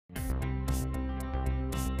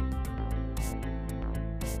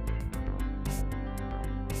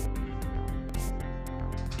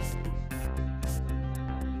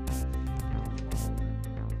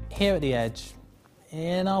Here at The Edge,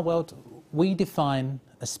 in our world, we define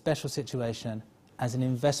a special situation as an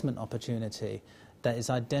investment opportunity that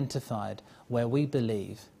is identified where we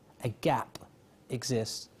believe a gap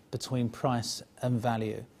exists between price and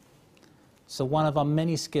value. So one of our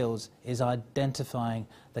many skills is identifying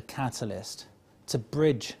the catalyst to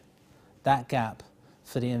bridge that gap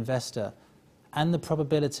for the investor and the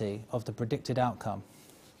probability of the predicted outcome.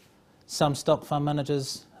 Some stock fund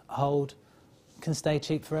managers hold can stay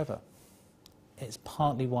cheap forever. It's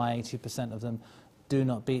partly why 80% of them do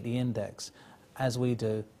not beat the index, as we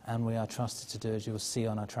do, and we are trusted to do, as you will see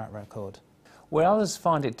on our track record. Where others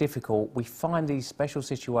find it difficult, we find these special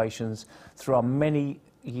situations through our many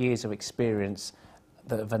years of experience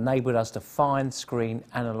that have enabled us to find, screen,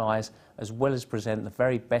 analyse, as well as present the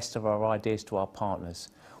very best of our ideas to our partners.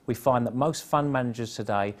 We find that most fund managers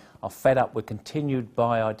today are fed up with continued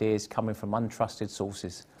buy ideas coming from untrusted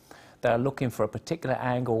sources. They are looking for a particular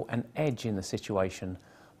angle and edge in the situation.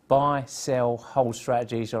 Buy, sell, hold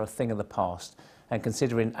strategies are a thing of the past, and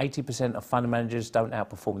considering 80% of fund managers don't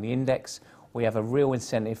outperform the index, we have a real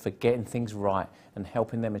incentive for getting things right and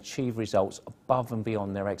helping them achieve results above and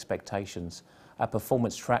beyond their expectations. Our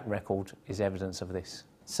performance track record is evidence of this.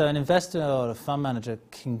 So an investor or a fund manager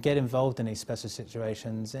can get involved in these special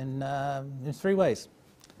situations in 3 ways.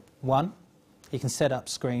 1, he can set up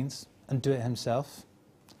screens and do it himself.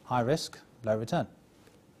 High risk, low return.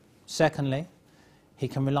 Secondly, he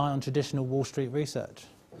can rely on traditional Wall Street research.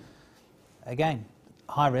 Again,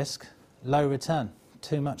 high risk, low return,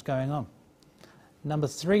 too much going on. Number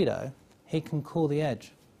 3 though, he can call the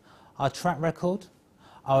edge. Our track record,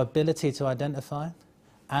 our ability to identify,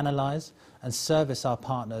 analyse and service our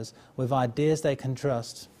partners with ideas they can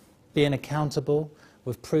trust, being accountable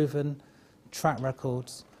with proven track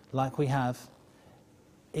records like we have,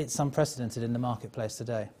 it's unprecedented in the marketplace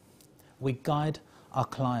today. We guide our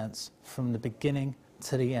clients from the beginning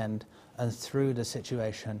to the end and through the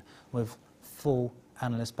situation with full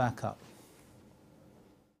analyst backup.